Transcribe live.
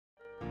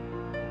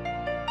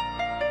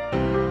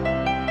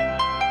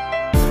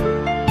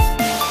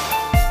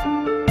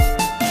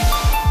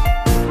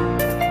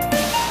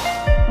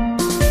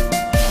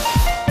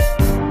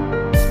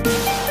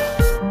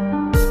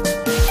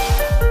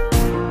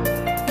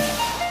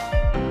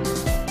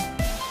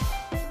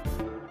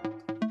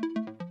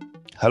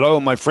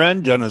Hello, my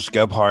friend. Dennis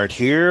Gebhardt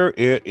here.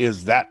 It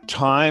is that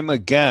time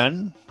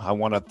again. I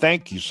want to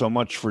thank you so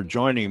much for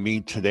joining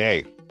me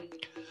today.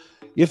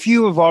 If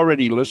you have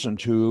already listened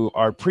to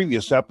our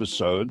previous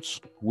episodes,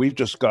 we've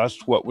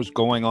discussed what was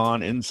going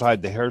on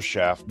inside the hair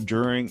shaft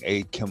during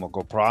a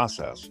chemical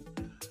process.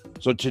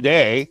 So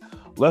today,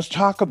 let's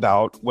talk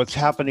about what's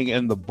happening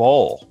in the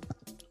bowl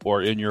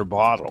or in your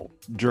bottle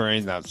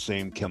during that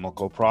same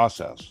chemical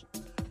process.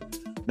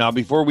 Now,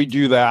 before we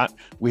do that,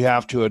 we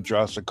have to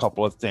address a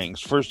couple of things.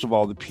 First of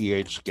all, the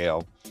pH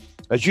scale.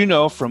 As you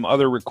know from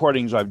other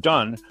recordings I've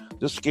done,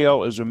 this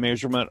scale is a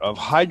measurement of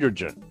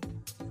hydrogen.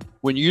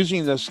 When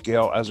using this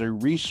scale as a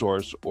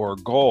resource or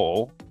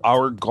goal,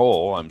 in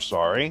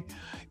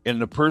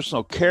the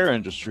personal care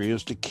industry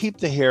is to keep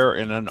the hair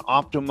in an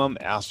optimum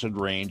acid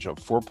range of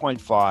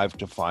 4.5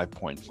 to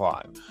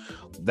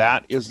 5.5.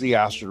 That is the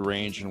acid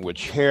range in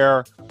which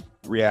hair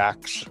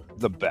reacts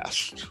the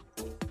best.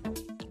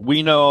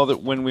 We know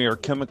that when we are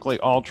chemically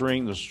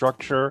altering the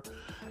structure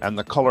and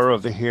the color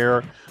of the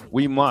hair,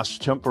 we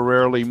must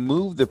temporarily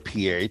move the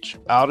pH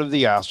out of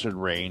the acid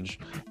range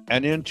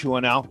and into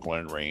an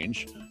alkaline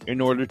range in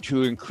order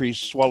to increase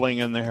swelling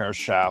in the hair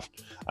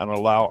shaft and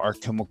allow our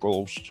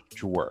chemicals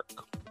to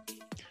work.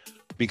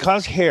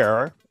 Because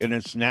hair, in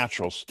its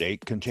natural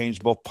state, contains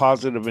both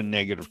positive and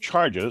negative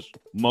charges,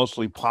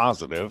 mostly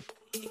positive,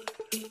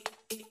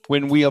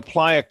 when we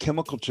apply a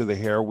chemical to the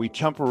hair, we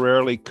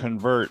temporarily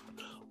convert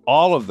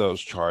all of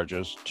those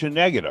charges to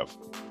negative.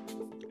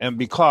 And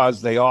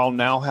because they all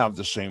now have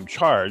the same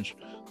charge,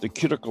 the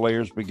cuticle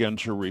layers begin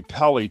to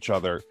repel each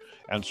other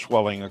and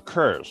swelling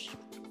occurs.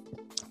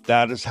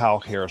 That is how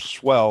hair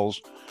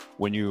swells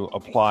when you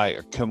apply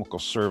a chemical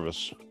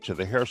service to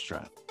the hair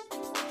strand.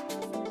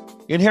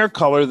 In hair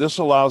color, this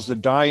allows the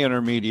dye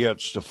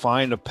intermediates to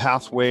find a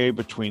pathway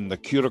between the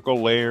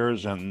cuticle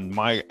layers and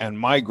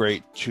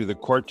migrate to the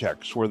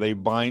cortex, where they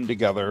bind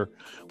together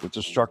with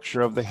the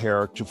structure of the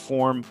hair to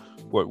form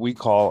what we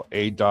call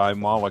a dye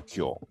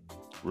molecule.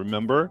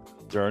 Remember,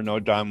 there are no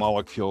dye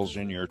molecules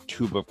in your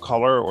tube of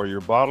color or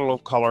your bottle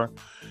of color.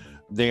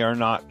 They are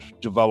not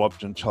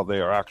developed until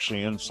they are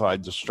actually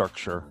inside the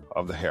structure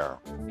of the hair.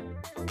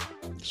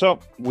 So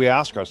we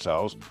ask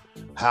ourselves,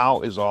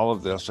 how is all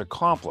of this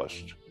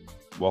accomplished?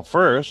 Well,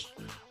 first,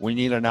 we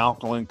need an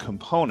alkaline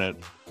component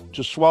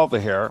to swell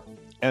the hair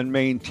and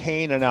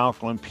maintain an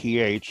alkaline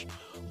pH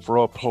for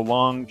a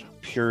prolonged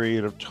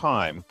period of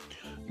time.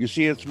 You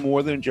see, it's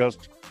more than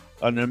just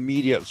an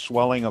immediate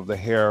swelling of the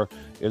hair.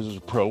 It is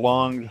a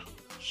prolonged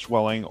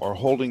swelling or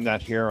holding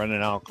that hair in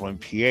an alkaline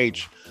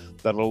pH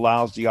that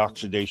allows the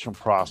oxidation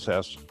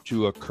process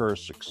to occur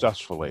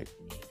successfully.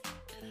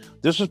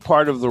 This is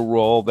part of the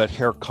role that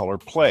hair color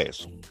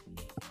plays.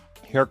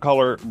 Hair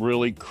color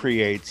really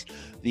creates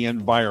the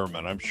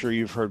environment. I'm sure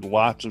you've heard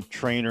lots of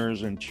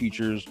trainers and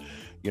teachers,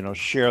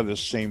 share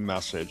this same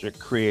message. It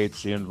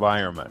creates the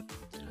environment.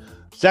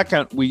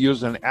 Second, we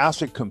use an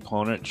acid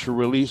component to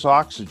release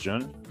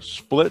oxygen,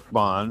 split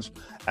bonds,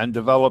 and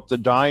develop the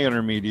dye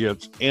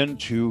intermediates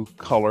into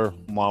color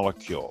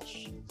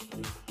molecules.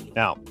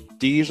 Now,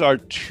 these are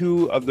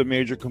two of the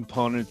major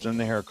components in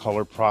the hair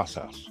color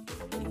process.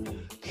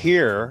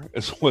 Here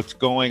is what's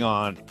going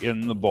on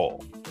in the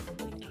bowl.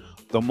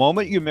 The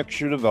moment you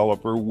mix your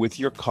developer with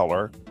your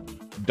color,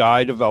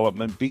 dye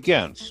development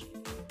begins.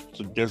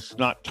 So it's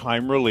not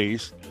time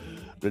released.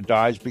 The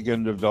dyes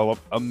begin to develop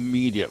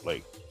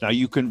immediately. Now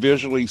you can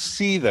visually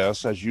see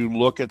this as you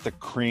look at the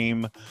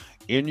cream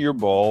in your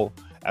bowl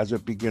as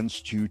it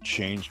begins to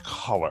change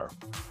color.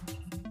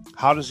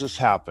 How does this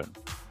happen?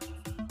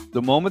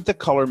 The moment the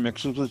color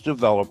mixes with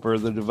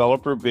the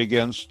developer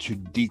begins to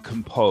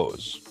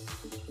decompose.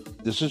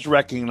 This is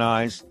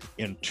recognized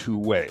in two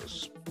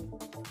ways.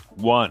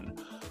 One,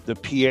 the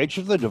pH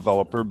of the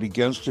developer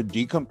begins to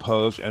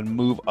decompose and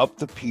move up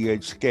the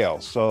pH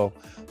scale. So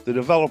the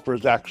developer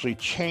is actually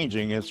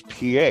changing its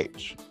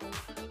pH.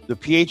 The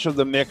pH of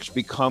the mix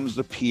becomes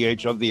the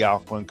pH of the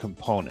alkaline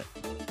component.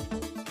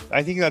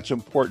 I think that's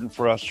important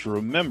for us to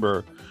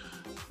remember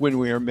when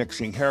we are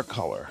mixing hair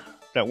color,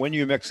 that when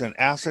you mix an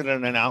acid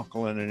and an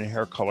alkaline in a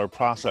hair color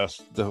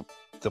process, the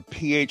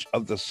pH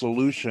of the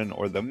solution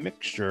or the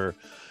mixture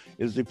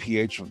is the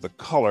pH of the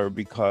color,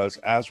 because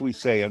as we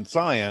say in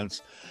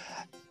science,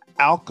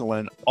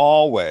 alkaline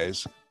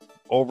always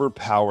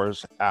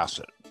overpowers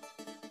acid.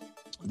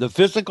 The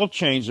physical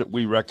change that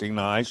we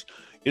recognize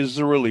is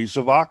the release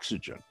of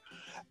oxygen.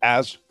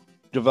 As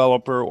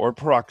developer or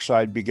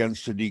peroxide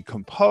begins to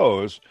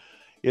decompose,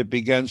 it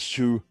begins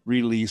to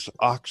release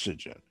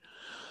oxygen.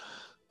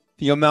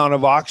 The amount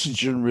of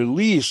oxygen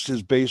released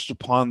is based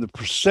upon the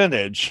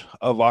percentage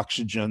of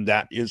oxygen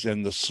that is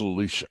in the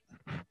solution.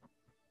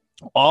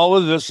 All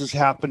of this is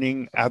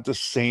happening at the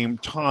same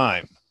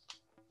time.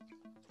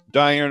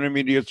 Dye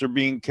intermediates are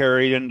being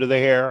carried into the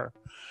hair.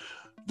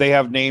 They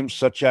have names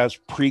such as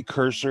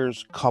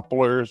precursors,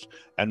 couplers,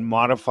 and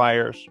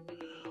modifiers,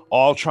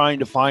 all trying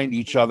to find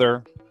each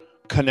other,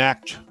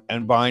 connect,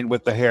 and bind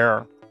with the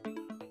hair.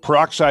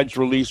 Peroxide's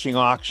releasing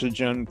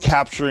oxygen,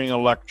 capturing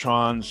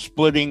electrons,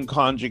 splitting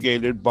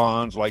conjugated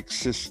bonds like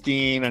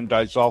cysteine and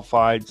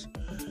disulfides,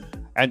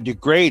 and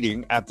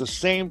degrading, at the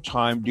same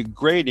time,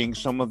 degrading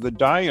some of the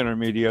dye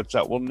intermediates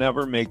that will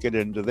never make it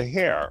into the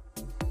hair.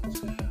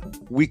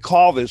 We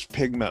call this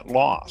pigment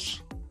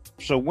loss.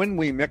 So when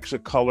we mix a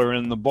color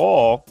in the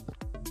bowl,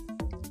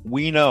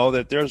 we know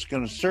that there's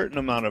a certain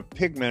amount of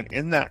pigment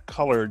in that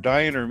color,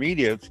 dye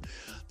intermediates,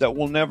 that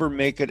will never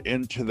make it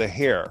into the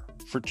hair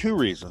for two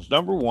reasons.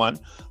 Number one,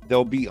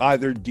 they'll be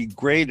either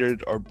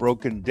degraded or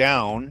broken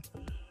down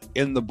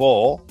in the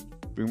bowl,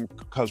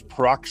 because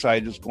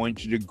peroxide is going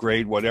to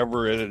degrade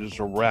whatever it is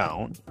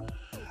around.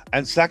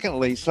 And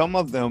secondly, some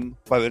of them,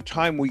 by the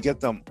time we get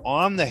them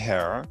on the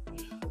hair,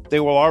 they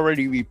will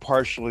already be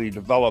partially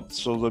developed,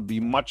 so they'll be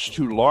much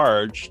too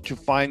large to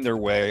find their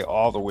way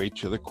all the way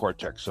to the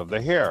cortex of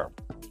the hair.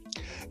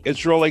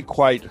 It's really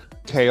quite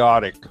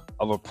chaotic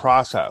of a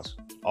process.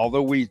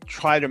 Although we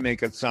try to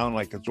make it sound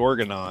like it's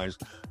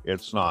organized,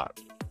 it's not.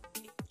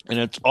 And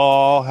it's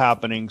all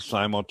happening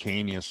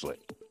simultaneously.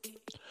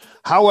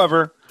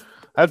 However,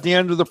 at the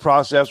end of the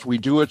process, we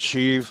do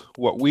achieve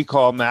what we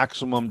call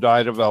maximum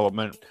dye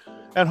development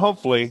and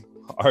hopefully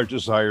our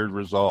desired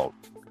result.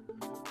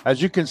 As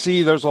you can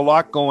see, there's a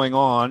lot going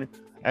on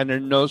and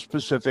in no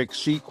specific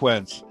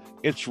sequence.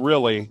 It's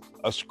really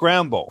a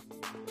scramble.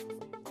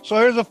 So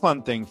here's a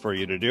fun thing for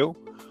you to do.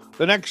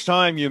 The next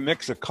time you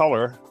mix a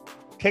color,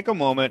 take a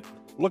moment,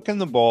 look in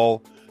the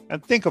bowl,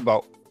 and think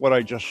about what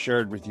I just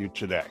shared with you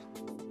today.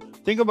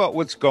 Think about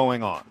what's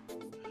going on.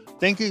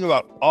 Thinking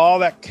about all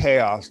that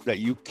chaos that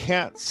you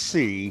can't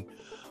see,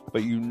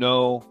 but you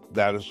know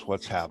that is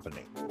what's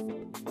happening.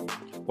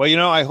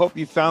 Well, I hope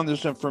you found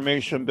this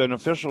information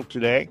beneficial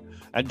today.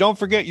 And don't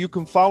forget, you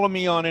can follow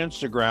me on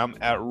Instagram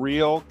at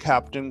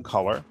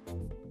RealCaptainColor.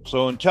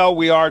 So until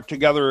we are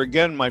together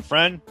again, my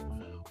friend,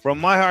 from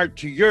my heart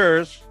to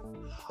yours,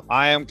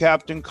 I am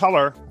Captain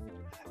Color,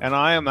 and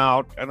I am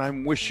out, and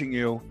I'm wishing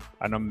you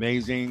an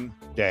amazing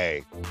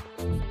day.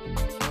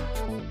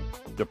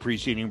 The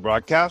preceding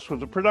broadcast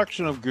was a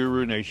production of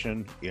Guru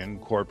Nation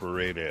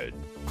Incorporated.